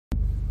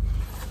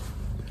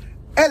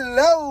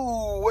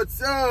Hello,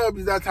 what's up?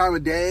 It's that time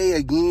of day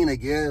again, I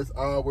guess.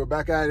 We're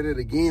back at it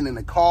again in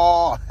the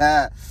car.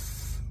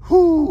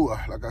 Whew.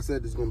 Like I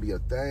said, this is gonna be a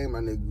thing, my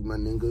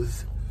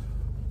niggas.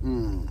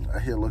 I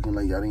here looking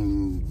like I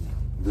didn't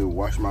even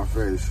wash my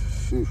face.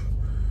 Sheesh.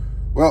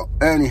 Well,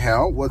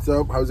 anyhow, what's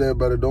up? How's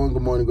everybody doing?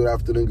 Good morning, good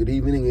afternoon, good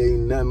evening.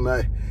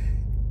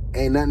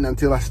 Ain't nothing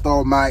until I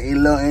start my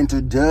little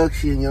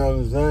introduction. You know what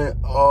I'm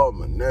saying? Oh,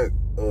 my neck.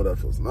 Oh, that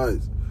feels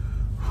nice.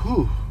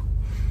 Whew.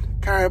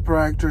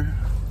 Chiropractor.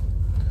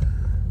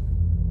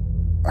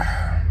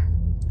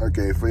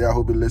 Okay, for y'all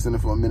who been listening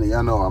for a minute,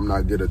 y'all know I'm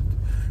not good at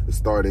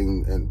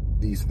starting and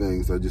these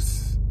things. I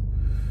just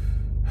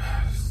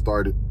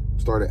started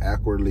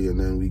awkwardly, and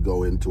then we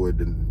go into it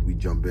and we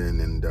jump in,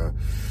 and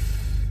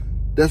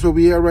that's where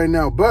we are right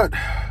now. But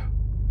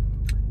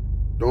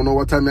don't know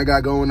what time I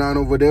got going on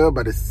over there,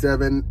 but it's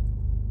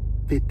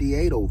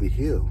 7:58 over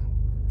here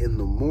in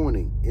the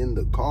morning, in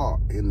the car,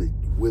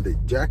 with a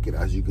jacket,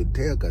 as you could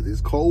tell, because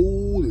it's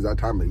cold. It's our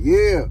time of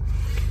year.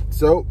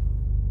 So,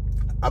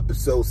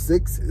 episode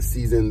 6,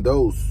 season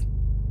 2.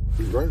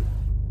 He's right.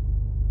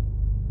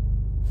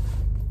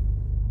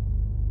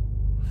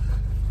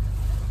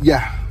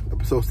 Yeah,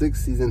 episode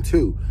 6, season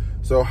 2.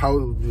 So,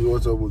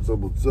 what's up?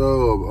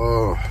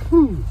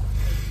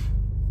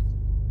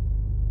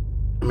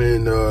 I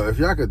mean, if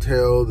y'all could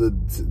tell, the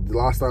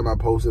last time I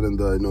posted and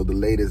the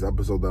latest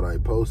episode that I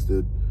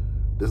posted,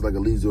 there's like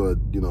at least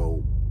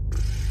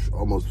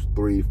almost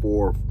 3,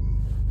 4,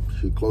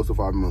 close to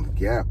 5 month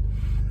gap.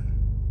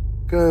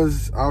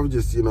 Cause I was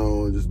just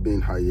just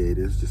being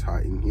hiatus, just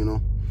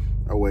hiding,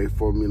 away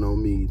from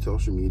me,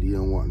 social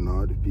media and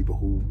whatnot. If people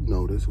who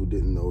notice, who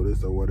didn't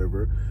notice, or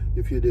whatever.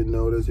 If you didn't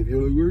notice, if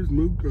you're like, where's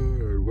Luca,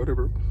 or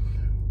whatever.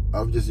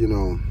 I've just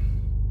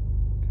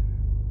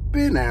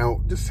been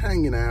out, just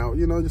hanging out,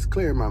 just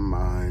clearing my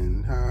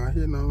mind.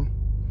 You know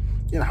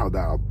how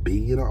that'll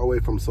be, away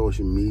from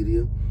social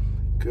media.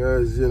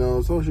 Because,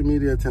 social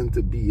media tends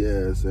to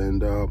BS.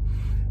 And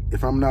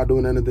if I'm not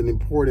doing anything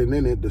important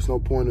in it, there's no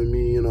point in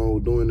me,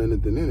 doing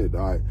anything in it.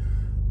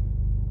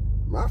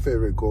 My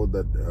favorite quote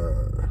that,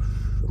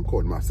 I'm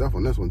quoting myself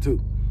on this one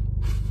too,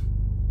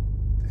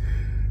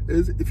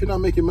 is if you're not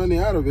making money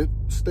out of it,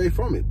 stay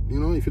from it.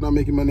 If you're not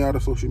making money out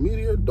of social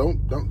media, don't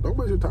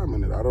waste your time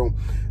on it.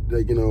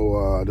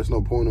 There's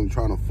no point in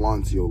trying to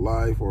flaunt your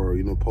life or,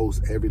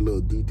 post every little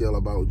detail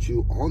about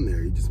you on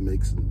there. It just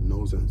makes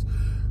no sense.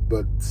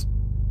 But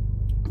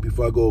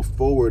before I go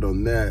forward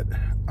on that,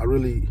 I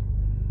really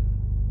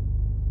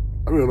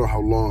don't know how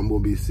long I'm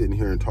going to be sitting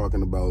here and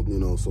talking about,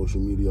 social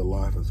media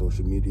life and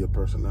social media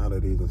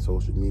personalities and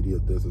social media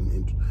this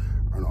and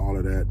all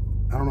of that.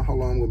 I don't know how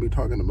long I'm going to be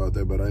talking about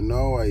that, but I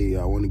know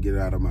I want to get it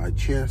out of my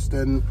chest,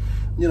 and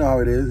you know how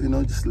it is,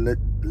 just let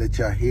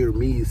y'all hear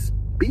me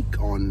speak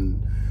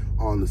on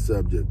the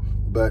subject.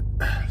 But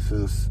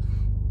since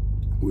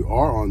we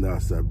are on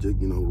that subject,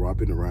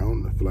 wrapping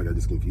around, I feel like I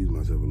just confused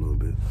myself a little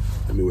bit.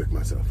 Let me wake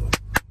myself up.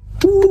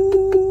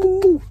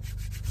 Woo!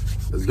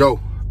 Let's go.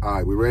 All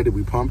right, we ready?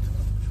 We pumped?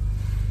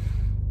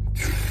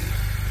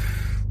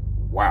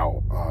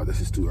 Wow,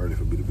 this is too early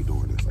for me to be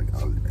doing this.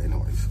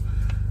 Anyways,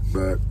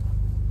 but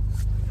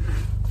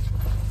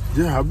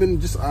yeah, I've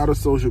been just out of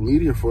social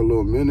media for a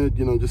little minute.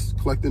 Just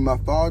collecting my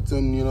thoughts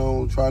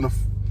and trying to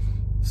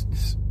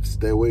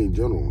stay away in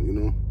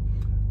general.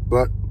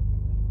 But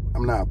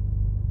I'm not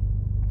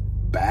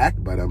back,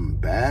 but I'm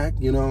back.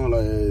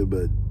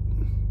 But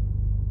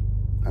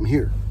I'm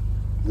here.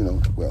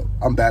 Well,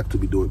 I'm back to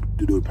doing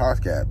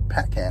podcast.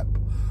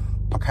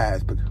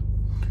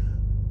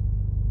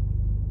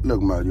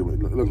 Look, my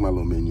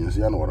little minions.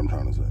 Y'all know what I'm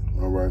trying to say.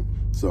 All right.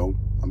 So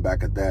I'm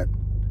back at that,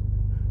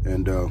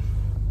 and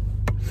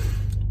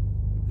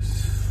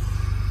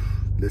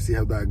let's see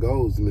how that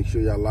goes. Make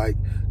sure y'all like,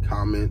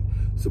 comment,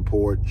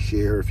 support,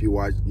 share. If you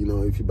watch,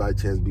 if you by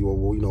chance be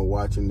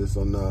watching this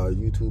on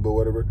YouTube or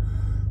whatever,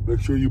 make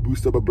sure you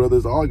boost up a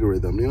brother's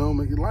algorithm.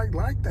 Make it like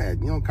that.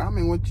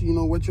 Comment what you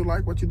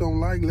like, what you don't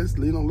like. Let's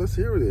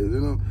hear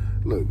it.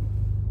 Look,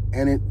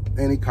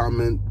 any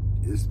comment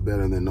is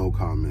better than no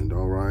comment.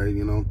 All right,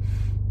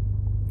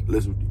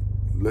 let's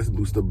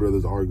boost up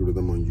brother's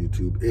algorithm on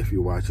YouTube. If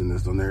you're watching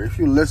this on there, if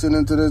you're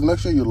listening to this, make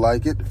sure you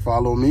like it,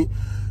 follow me.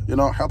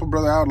 Help a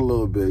brother out a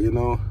little bit.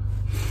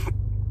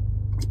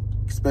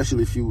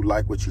 Especially if you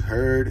like what you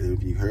heard,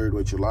 if you heard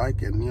what you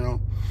like,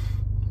 and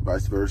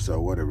vice versa,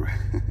 or whatever.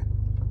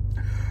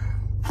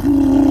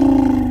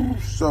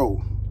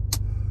 So,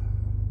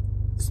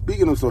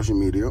 speaking of social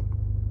media,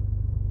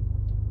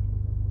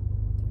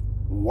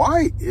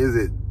 why is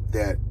it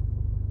that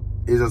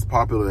it's as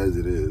popular as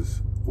it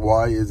is?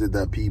 Why is it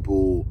that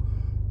people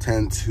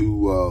tend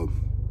to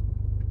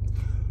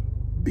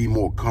be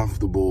more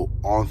comfortable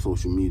on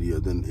social media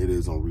than it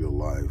is on real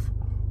life?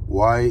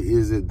 Why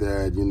is it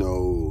that,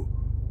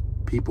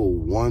 people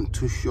want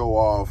to show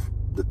off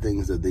the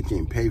things that they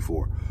can't pay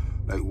for?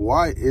 Like,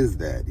 why is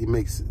that? It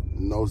makes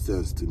no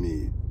sense to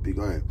me.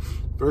 Because,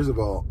 first of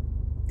all,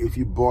 if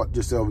you bought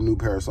yourself a new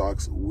pair of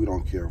socks, we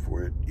don't care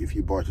for it. If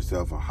you bought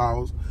yourself a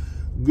house,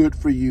 good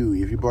for you.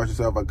 If you bought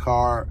yourself a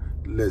car,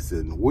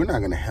 listen, we're not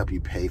going to help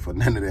you pay for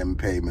none of them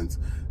payments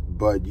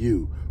but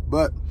you.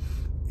 But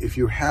if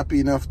you're happy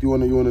enough, you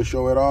want to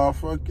show it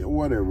off, okay,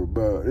 whatever.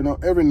 But you know,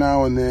 every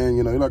now and then,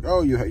 you know, you're like,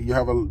 oh, you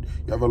have a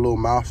little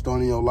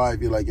milestone in your life.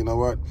 You're like, you know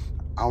what?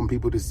 I want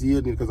people to see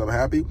it because I'm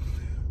happy.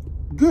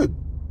 Good.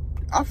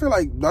 I feel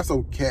like that's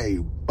okay,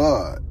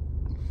 but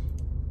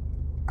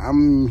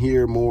I'm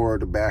here more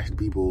to bash the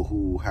people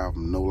who have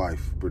no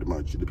life, pretty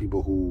much. The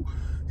people who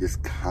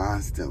just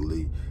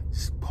constantly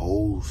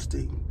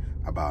posting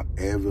about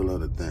every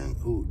little thing.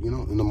 Who, you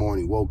know, in the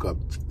morning, woke up,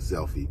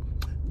 selfie.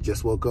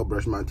 Just woke up,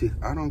 brushed my teeth.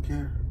 I don't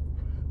care.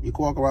 You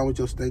can walk around with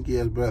your stinky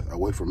ass breath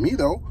away from me,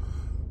 though.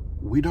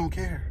 We don't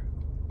care.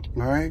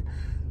 All right?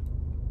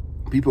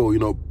 People, you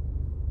know,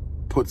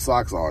 put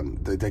socks on.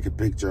 They take a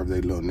picture of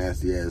their little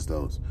nasty ass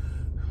toes.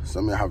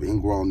 Some of you have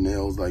ingrown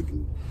nails like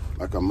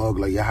a mug,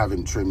 like you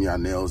haven't trimmed your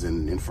nails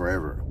in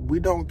forever. We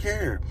don't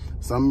care.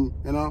 Some,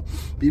 you know,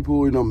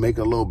 people, you know, make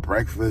a little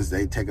breakfast.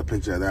 They take a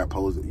picture of that,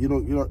 pose. You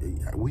know,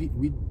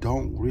 we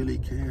don't really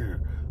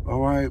care. All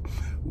right?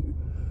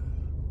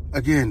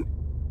 Again,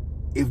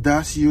 if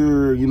that's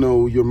your, you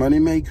know, your money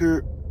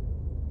maker,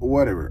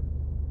 whatever,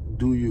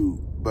 do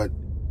you. But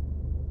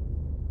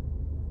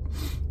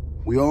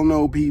we all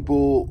know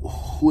people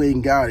who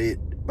ain't got it,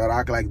 but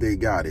act like they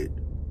got it.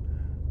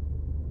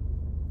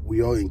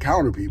 We all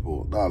encounter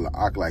people that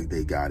act like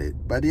they got it,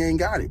 but they ain't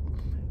got it.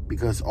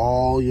 Because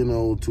all, you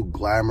know, to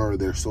glamour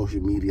their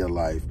social media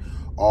life,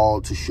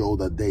 all to show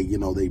that they, you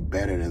know, they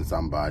better than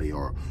somebody,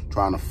 or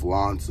trying to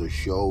flaunt or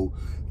show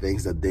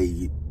things that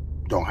they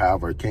don't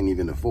have or can't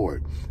even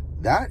afford.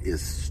 That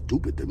is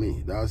stupid to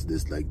me. That's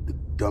just like the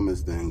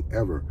dumbest thing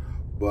ever.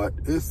 But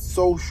it's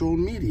social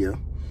media.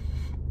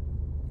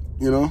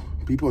 You know,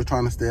 people are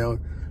trying to stay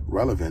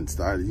relevant,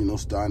 starting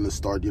to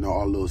start, you know,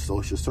 our little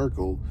social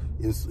circle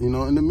in, you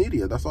know, in the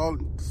media. That's all.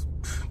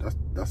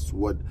 That's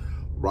what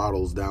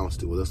rattles down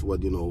to. That's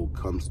what, you know,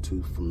 comes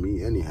to for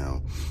me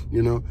anyhow.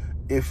 You know,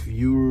 if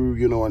you're,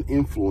 you know, an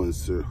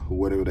influencer,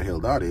 whatever the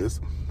hell that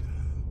is,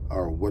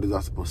 or what is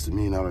that supposed to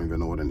mean? I don't even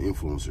know what an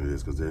influencer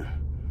is, because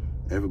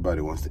everybody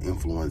wants to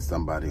influence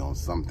somebody on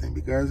something,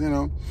 because, you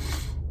know,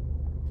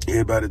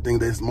 everybody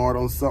think they're smart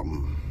on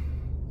something.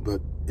 But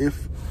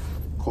if,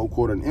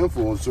 quote, an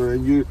influencer,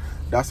 and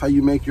that's how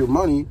you make your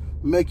money,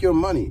 make your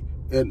money.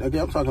 And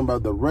again, I'm talking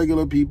about the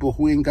regular people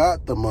who ain't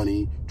got the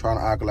money, trying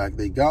to act like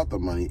they got the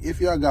money.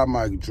 If y'all got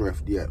my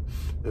drift yet,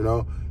 you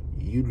know,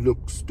 you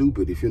look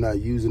stupid. If you're not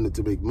using it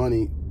to make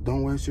money,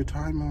 don't waste your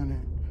time on it.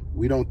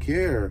 We don't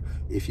care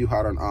if you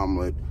had an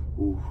omelet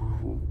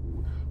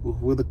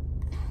with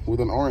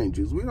an orange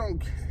juice. We don't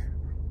care.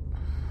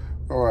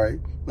 All right?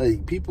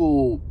 Like,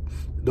 people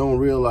don't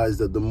realize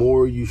that the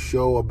more you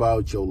show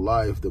about your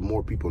life, the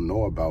more people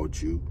know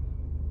about you.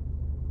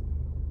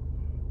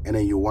 And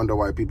then you wonder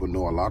why people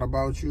know a lot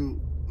about you.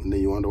 And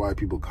then you wonder why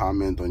people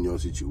comment on your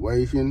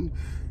situation.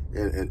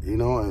 And you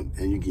know,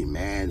 and you get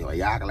mad. You're like,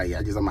 y'all act like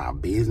y'all just on my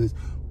business.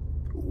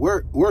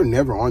 We're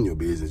never on your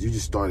business. You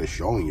just started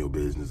showing your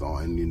business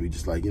on, and we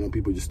just, like, you know,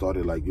 people just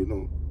started, like, you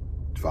know,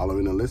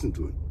 following and listening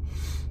to it.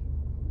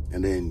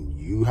 And then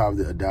you have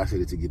the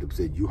audacity to get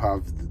upset. You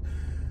have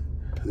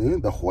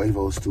the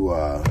huevos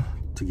to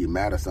get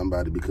mad at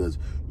somebody because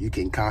you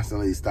can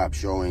constantly stop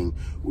showing,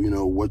 you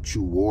know, what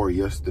you wore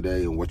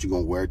yesterday and what you're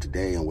gonna wear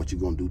today and what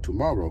you're gonna do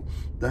tomorrow.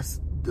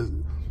 That's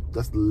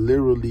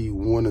literally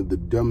one of the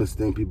dumbest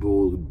things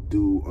people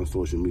do on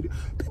social media.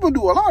 People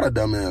do a lot of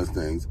dumbass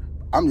things.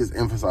 I'm just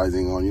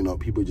emphasizing on, you know,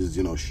 people just,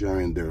 you know,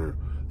 sharing their,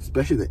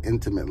 especially the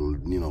intimate,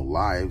 you know,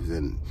 lives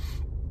and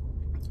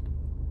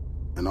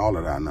all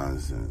of that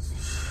nonsense.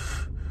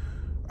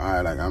 All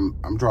right, like,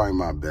 I'm trying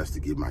my best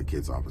to get my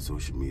kids off of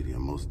social media,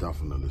 most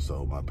definitely.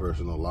 So my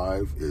personal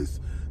life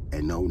is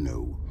a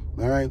no-no.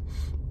 All right,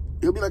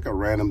 it'll be like a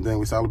random thing.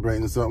 We're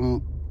celebrating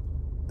something,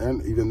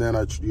 and even then,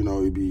 you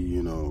know, it'd be,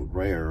 you know,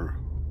 rare.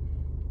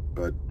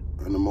 But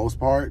in the most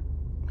part,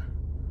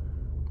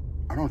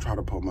 I don't try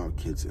to put my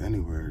kids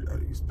anywhere,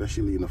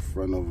 especially in the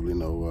front of, you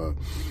know,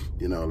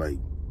 like,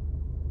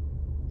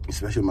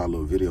 especially my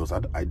little videos.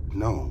 I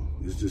know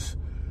it's just.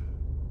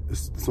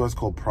 It's what's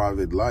called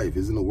private life.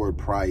 Isn't the word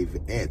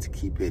private?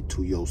 Keep it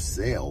to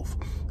yourself.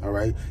 All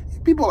right.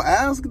 If people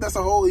ask, that's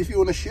a whole. If you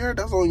want to share,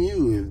 that's on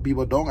you. If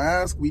people don't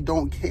ask, we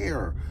don't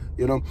care.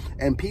 You know.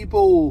 And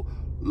people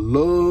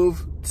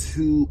love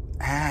to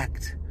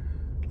act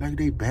like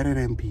they better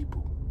than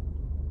people.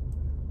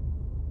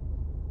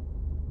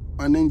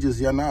 My ninjas,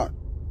 you're not.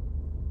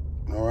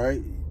 All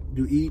right.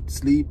 You eat,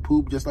 sleep,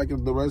 poop, just like the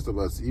rest of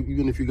us.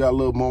 Even if you got a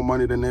little more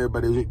money than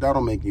everybody, that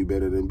don't make you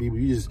better than people.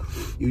 You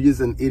just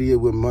an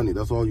idiot with money.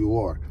 That's all you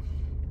are.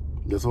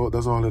 That's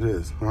all it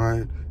is. All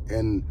right.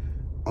 And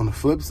on the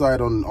flip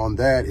side on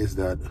that is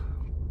that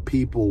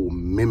people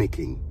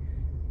mimicking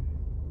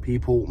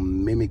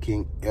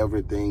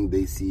everything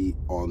they see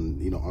on,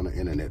 you know, on the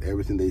internet,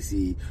 everything they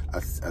see a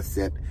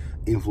set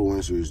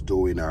influencers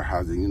doing or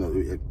housing. You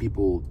know,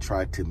 people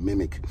try to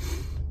mimic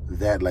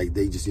that, like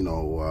they just, you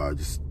know,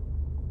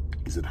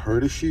 is it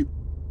herd of sheep?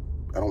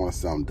 I don't want to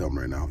sound dumb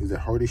right now. Is it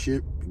herd of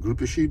sheep?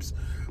 Group of sheeps?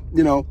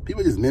 you know,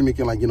 people just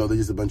mimicking, like, you know, they're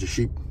just a bunch of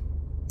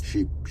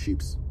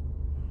sheeps.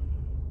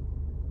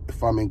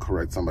 If I'm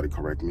incorrect, somebody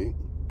correct me.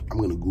 I'm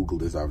going to Google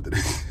this after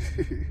this.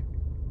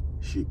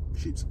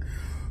 sheeps.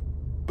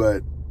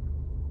 But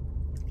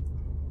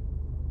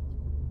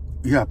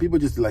yeah, people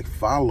just like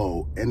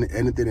follow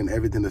anything and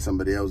everything that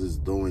somebody else is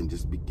doing,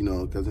 just you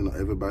know, because you know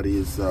everybody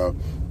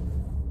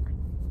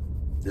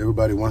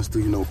wants to,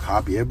 you know,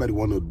 copy. Everybody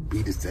want to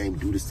be the same,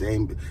 do the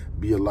same,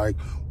 be alike.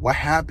 What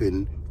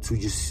happened to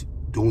just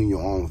doing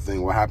your own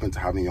thing? What happened to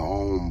having your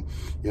own,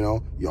 you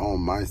know, your own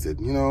mindset?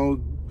 You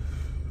know,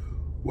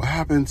 what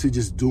happened to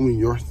just doing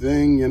your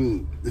thing?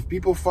 And if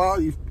people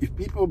if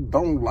people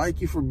don't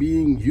like you for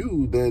being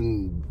you,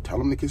 then tell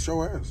them to kiss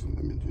your ass. I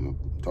mean, you know,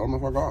 tell them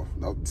to fuck off.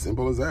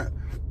 Simple as that.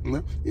 You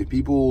know? If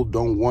people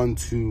don't want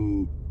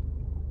to,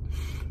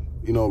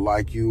 you know,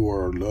 like you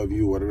or love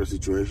you, whatever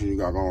situation you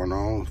got going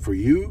on, for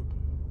you,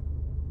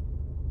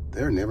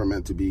 they're never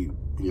meant to be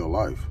in your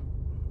life.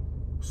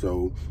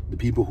 So the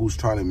people who's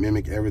trying to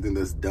mimic everything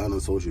that's done on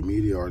social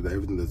media or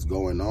everything that's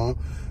going on,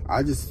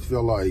 I just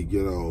feel like,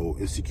 you know,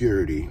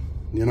 insecurity,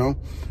 you know,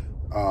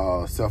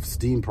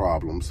 self-esteem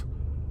problems.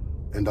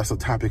 And that's a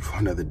topic for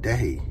another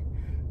day.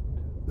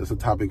 That's a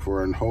topic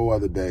for a whole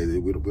other day.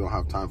 We don't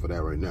have time for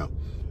that right now.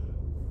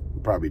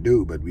 We probably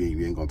do, but we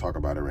ain't gonna talk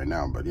about it right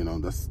now. But, you know,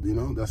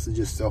 that's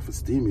just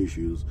self-esteem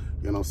issues,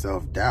 you know,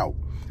 self-doubt.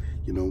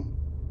 You know,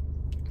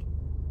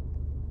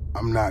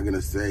 I'm not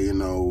gonna say, you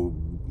know,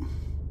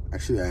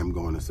 actually I am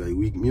going to say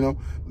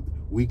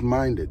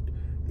weak-minded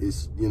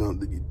is, you know,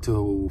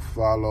 to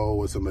follow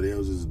what somebody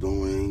else is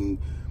doing,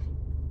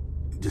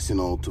 just, you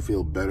know, to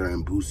feel better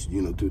and boost,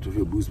 you know, to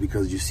feel boost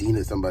because you've seen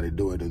it, somebody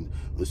do it on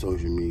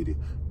social media.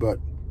 But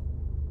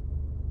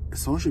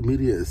social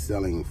media is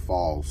selling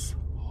false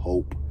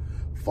hope,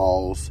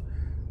 false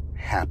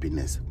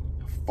happiness,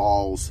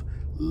 false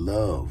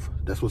love.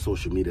 That's what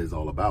social media is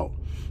all about.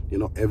 You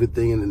know,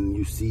 everything, and then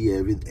you see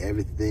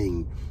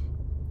everything.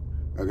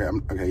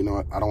 Okay, you know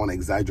what? I don't want to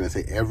exaggerate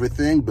and say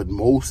everything, but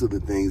most of the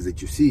things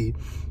that you see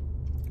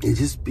is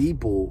just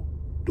people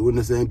doing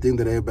the same thing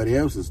that everybody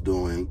else is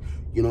doing,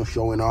 you know,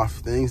 showing off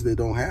things they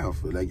don't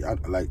have. Like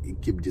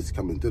it keep just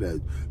coming to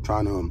that,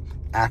 trying to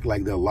act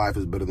like their life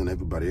is better than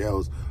everybody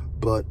else.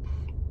 But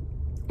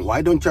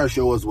why don't y'all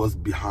show us what's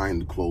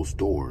behind closed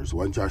doors?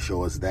 Why don't y'all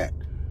show us that?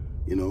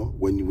 You know,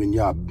 when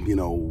y'all, you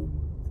know,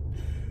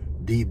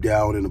 deep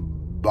down in a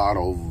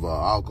bottle of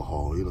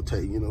alcohol, you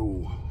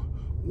know,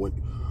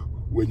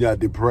 when y'all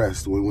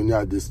depressed, when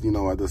y'all just, you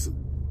know, at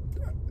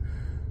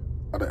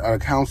a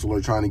counselor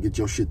trying to get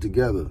your shit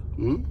together.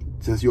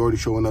 Since you're already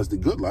showing us the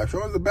good life,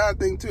 show us the bad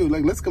thing too.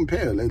 Like, let's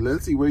compare.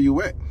 Let's see where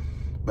you at.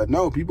 But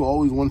no, people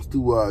always want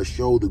to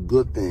show the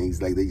good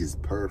things, like they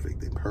just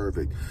perfect. They're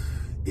perfect.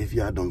 If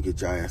y'all don't get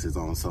your asses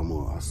on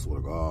somewhere, I swear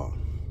to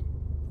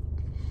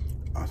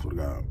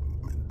God.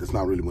 That's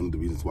not really one of the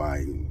reasons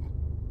why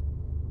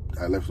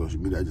I left social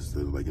media. I just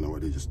said, like, you know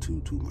what, they're just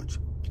too much.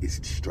 It's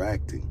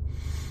distracting.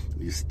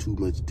 Just too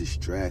much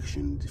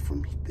distraction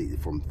from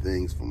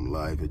things, from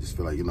life. I just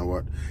feel like, you know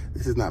what,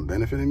 this is not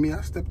benefiting me.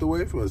 I stepped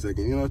away for a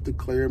second, you know, to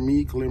clear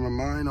my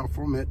mind off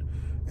from it.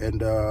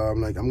 And I'm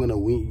like, I'm gonna,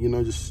 you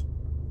know, just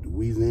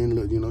wheeze in,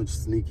 you know,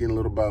 just sneak in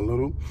little by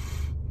little.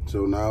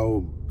 So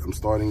now I'm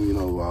starting, you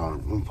know,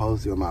 I'm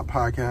posting on my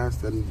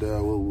podcast, and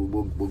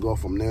we'll go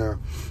from there.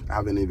 I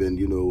haven't even,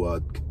 you know,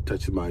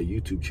 touched my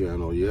YouTube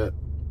channel yet,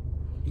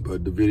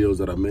 but the videos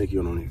that I'm making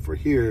on for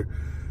here,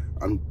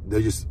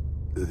 they're just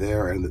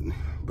there,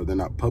 but they're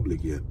not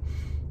public yet.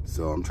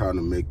 So I'm trying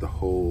to make the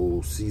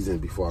whole season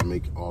before I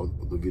make all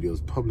the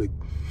videos public,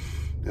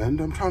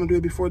 and I'm trying to do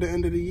it before the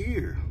end of the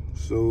year.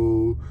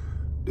 So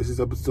this is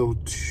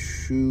episode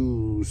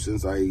 2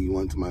 since I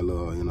went to my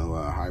little, you know,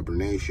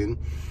 hibernation,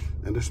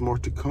 and there's more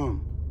to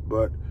come.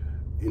 But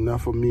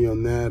enough of me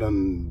on that.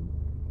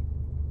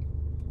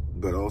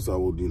 But also, I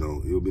would, you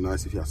know, it would be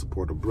nice if y'all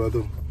support a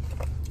brother.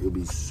 It'll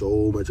be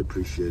so much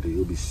appreciated.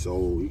 It'll be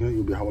so, you know,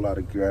 it'll be a whole lot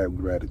of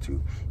gratitude.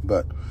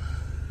 But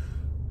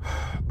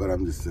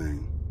I'm just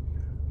saying,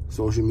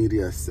 social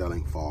media is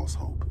selling false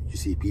hope. You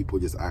see people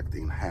just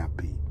acting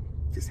happy,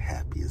 just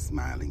happy and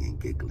smiling and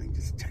giggling,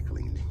 just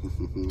chuckling.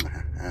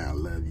 I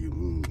love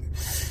you.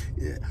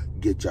 Yeah,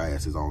 get your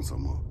asses on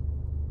somewhere.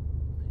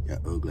 Yeah,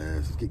 ugly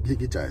asses.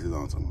 Get your asses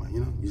on somewhere.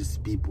 You know, you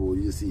just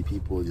see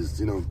people just,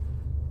 you know,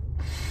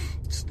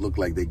 just look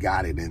like they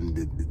got it, and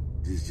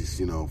it's just,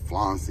 you know,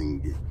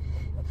 flaunting,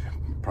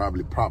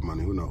 probably prop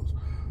money, who knows.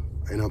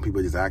 You know,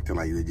 people just acting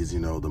like they just, you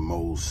know, the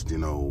most, you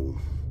know,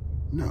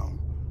 no.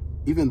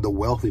 Even the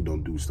wealthy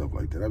don't do stuff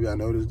like that. Have y'all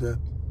noticed that?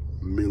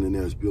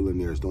 Millionaires,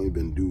 billionaires don't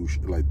even do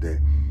shit like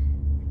that.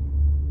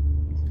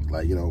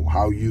 Like, you know,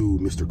 how you,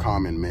 Mr.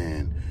 Common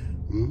Man,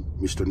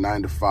 Mr.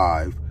 9 to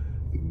 5,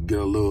 get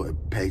a little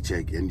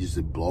paycheck and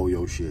just blow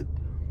your shit.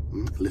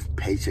 Live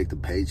paycheck to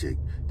paycheck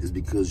just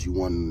because you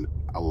want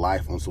a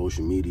life on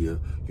social media,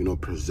 you know,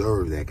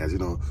 preserve that, because, you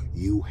know,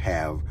 you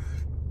have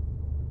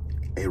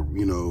a,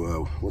 you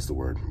know, what's the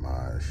word?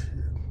 My shit.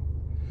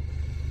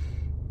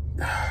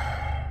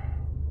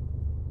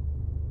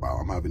 Wow,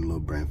 I'm having a little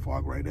brain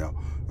fog right now.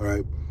 All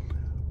right.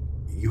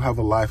 you have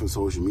a life on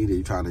social media.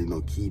 You're trying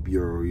to, keep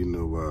your,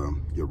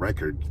 your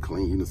record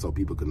clean, so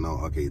people can know,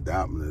 okay,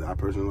 that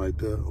person right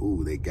there,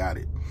 ooh, they got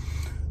it.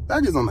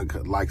 Not just on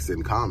the likes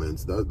and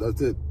comments.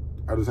 That's it.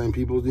 Are the same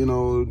people,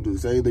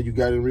 saying that you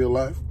got it in real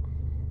life?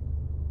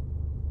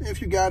 If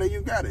you got it,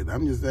 you got it.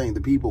 I'm just saying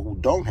the people who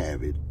don't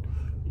have it,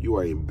 you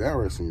are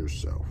embarrassing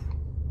yourself.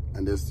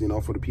 And this,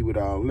 for the people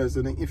that are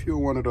listening, if you're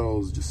one of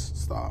those, just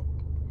stop.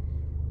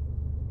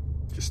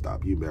 Just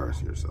stop. You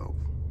embarrassing yourself.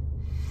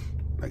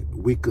 Like,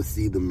 we could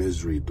see the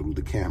misery through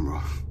the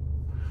camera.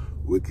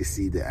 We could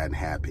see the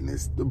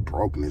unhappiness, the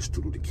brokenness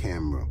through the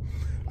camera.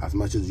 As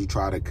much as you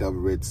try to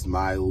cover it,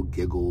 smile,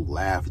 giggle,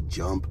 laugh,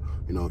 jump,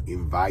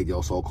 invite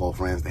your so-called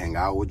friends to hang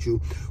out with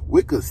you,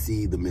 we could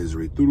see the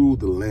misery through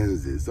the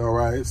lenses, all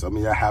right? So,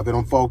 I have it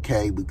on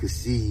 4K. We could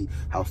see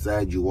how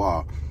sad you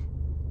are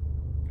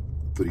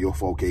through your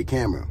 4K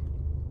camera.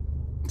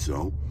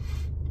 So,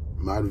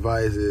 my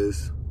advice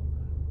is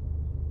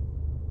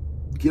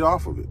get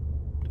off of it.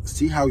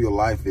 See how your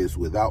life is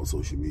without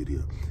social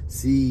media.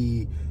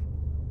 See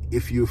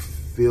if you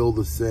feel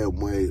the same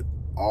way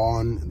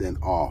on than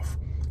off.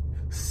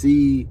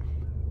 See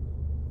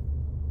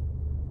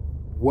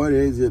what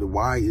is it,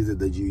 why is it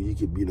that you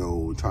keep,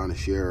 trying to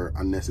share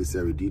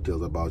unnecessary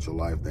details about your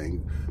life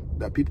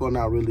that people are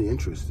not really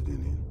interested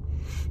in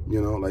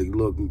it.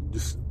 Look,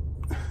 just,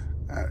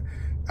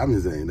 I'm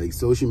just saying, like,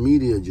 social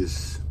media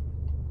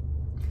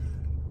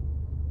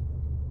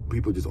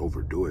people just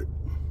overdo it.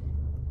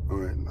 All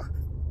right.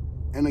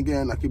 And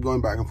again, I keep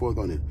going back and forth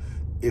on it.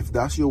 If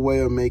that's your way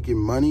of making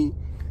money,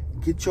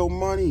 get your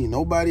money.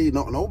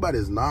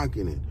 Nobody's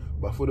knocking it.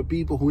 But for the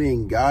people who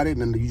ain't got it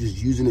and you're just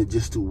using it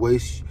just to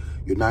waste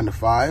your 9 to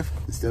 5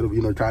 instead of,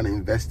 trying to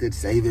invest it,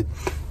 save it,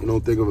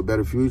 think of a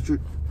better future,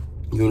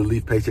 you're going to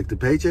leave paycheck to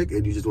paycheck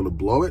and you just want to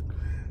blow it,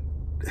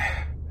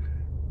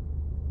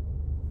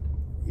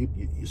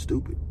 you're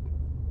stupid.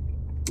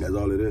 That's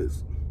all it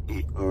is.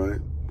 All right?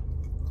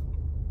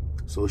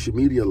 Social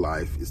media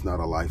life is not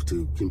a life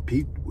to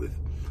compete with.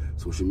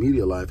 Social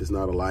media life is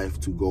not a life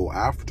to go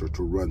after,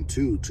 to run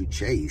to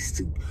chase,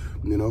 to,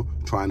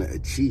 trying to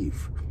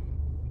achieve.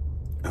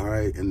 All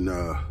right? And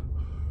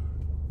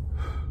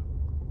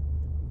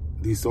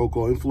these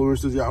so-called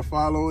influencers y'all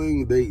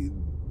following,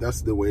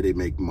 that's the way they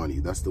make money.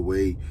 That's their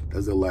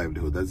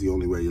livelihood. That's the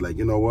only way. You're like,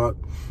 you know what?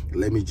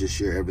 Let me just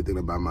share everything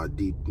about my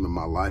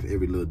life,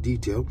 every little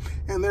detail.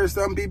 And there's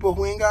some people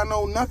who ain't got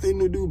nothing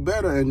to do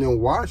better, and then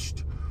watch,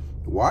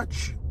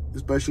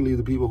 especially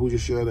the people who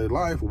just share their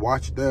life,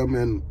 watch them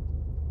and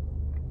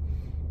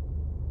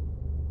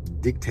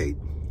dictate.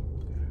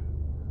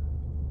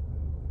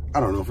 I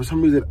don't know, for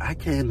some reason, I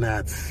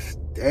cannot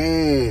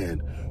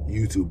stand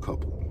YouTube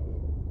couple.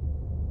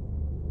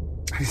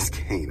 I just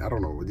can't. I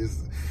don't know.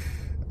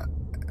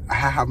 I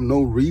have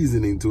no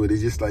reasoning to it.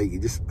 It's just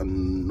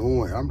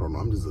annoying. I don't know.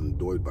 I'm just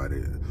annoyed by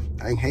it.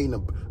 I ain't hating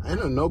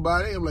on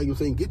nobody. I'm like, I'm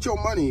saying, get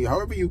your money.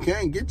 However you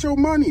can, get your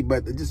money.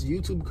 But just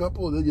YouTube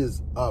couple, they're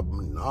just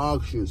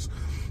obnoxious.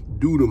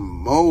 Do the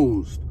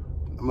most.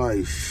 I'm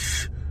like,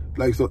 shh.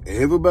 Like, so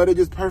everybody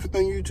just perfect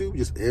on YouTube?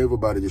 Just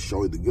everybody just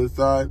showing the good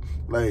side?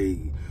 Like,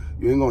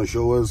 you ain't gonna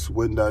show us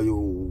when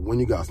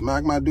you got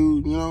smacked, my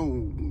dude, You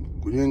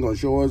ain't gonna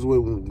show us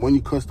when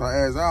you cussed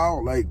our ass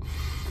out? Like,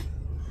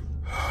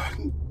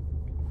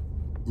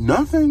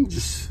 nothing,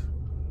 just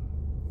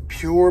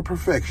pure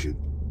perfection.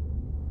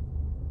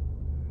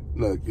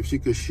 Look, if she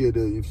could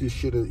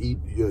eat,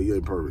 you're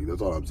imperfect.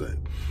 That's all I'm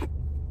saying.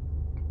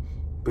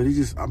 But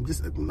I'm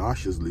just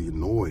obnoxiously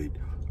annoyed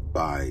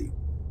by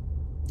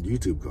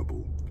YouTube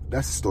couple.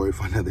 That's a story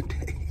for another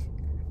day.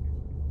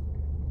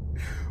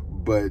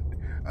 But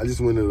I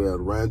just wanted to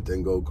rant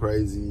and go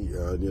crazy.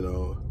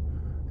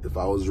 If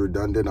I was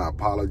redundant, I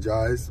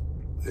apologize.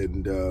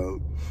 And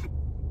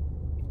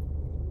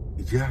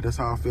yeah, that's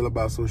how I feel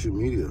about social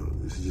media.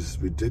 It's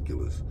just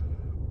ridiculous.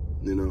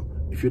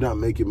 If you're not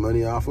making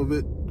money off of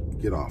it,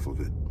 get off of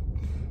it.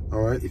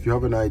 All right? If you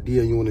have an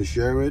idea and you want to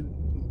share it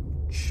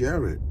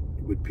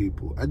with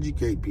people.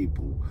 Educate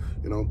people.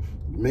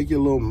 Make your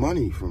little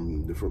money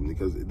from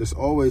because there's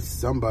always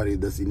somebody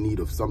that's in need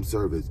of some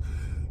service.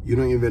 You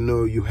don't even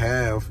know you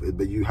have it,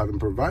 but you haven't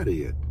provided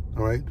yet.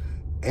 All right?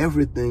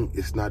 Everything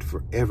is not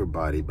for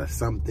everybody, but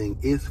something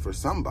is for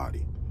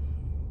somebody.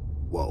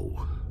 Whoa.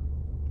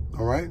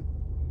 All right?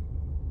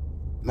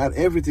 Not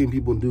everything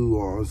people do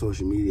on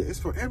social media is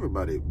for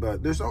everybody,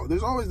 but there's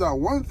always that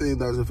one thing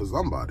that's for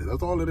somebody.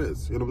 That's all it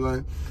is. You know what I'm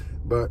saying?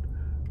 But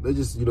let's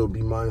just,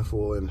 be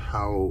mindful in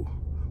how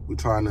we're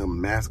trying to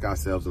mask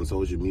ourselves on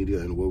social media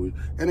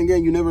and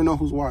again, you never know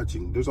who's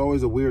watching. There's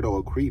always a weirdo,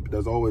 a creep.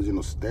 There's always,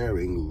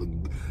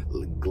 staring,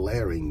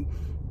 glaring.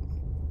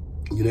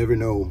 You never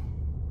know.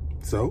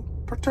 So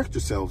protect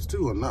yourselves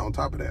too, and not on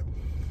top of that.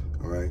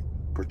 All right?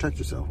 Protect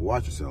yourself.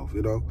 Watch yourself,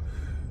 The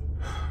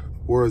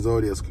world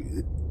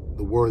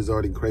is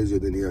already crazier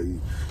than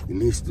it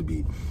needs to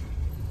be.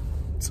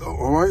 So,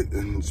 all right,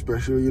 and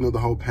especially, the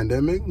whole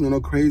pandemic,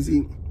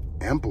 crazy,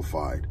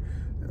 amplified.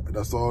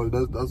 That's all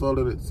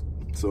it is.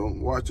 So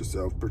watch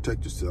yourself,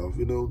 protect yourself,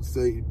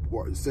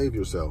 save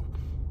yourself.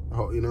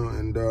 You know,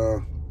 and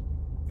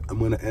I'm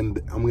gonna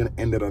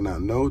end it on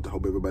that note. I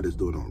hope everybody's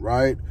doing all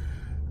right.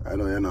 I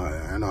know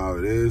how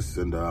it is,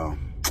 and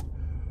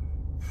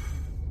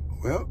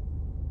well,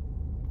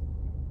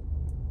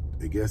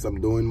 I guess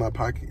I'm doing my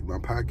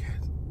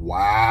podcast.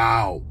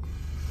 Wow,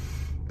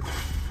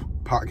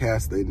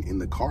 podcasting in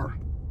the car.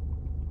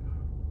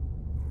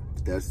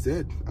 That's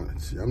it.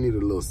 I need a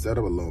little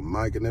setup, a little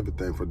mic, and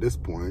everything for this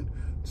point.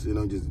 So, you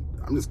know,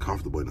 I'm just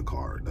comfortable in the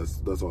car.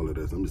 That's all it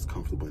is. I'm just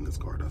comfortable in this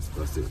car.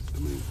 That's it. I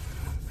mean,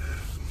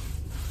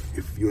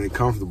 if you ain't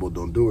comfortable,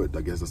 don't do it.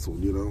 I guess that's what,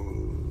 you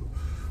know.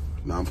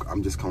 Now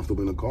I'm just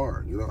comfortable in the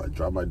car. You know, I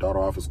drop my daughter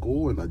off at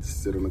school and I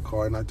just sit in the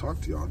car and I talk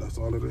to y'all. That's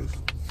all it is.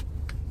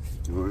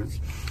 All right.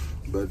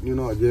 But, you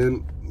know,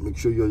 again, make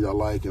sure y'all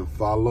like and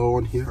follow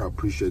on here. I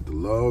appreciate the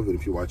love. And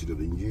if you're watching it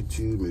on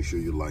YouTube, make sure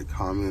you like,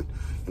 comment,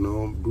 you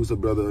know, boost the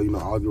brother, you know,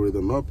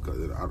 algorithm up. Because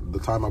the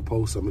time I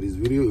post some of these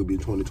videos, it'll be in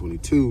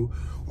 2022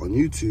 on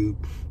YouTube.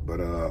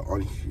 But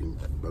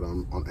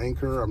on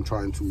Anchor, I'm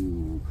trying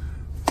to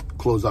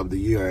close up the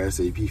year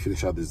ASAP,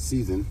 finish out this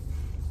season.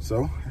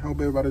 So I hope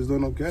everybody's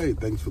doing okay.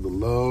 Thanks for the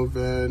love,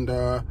 and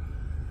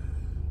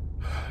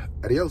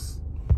adios.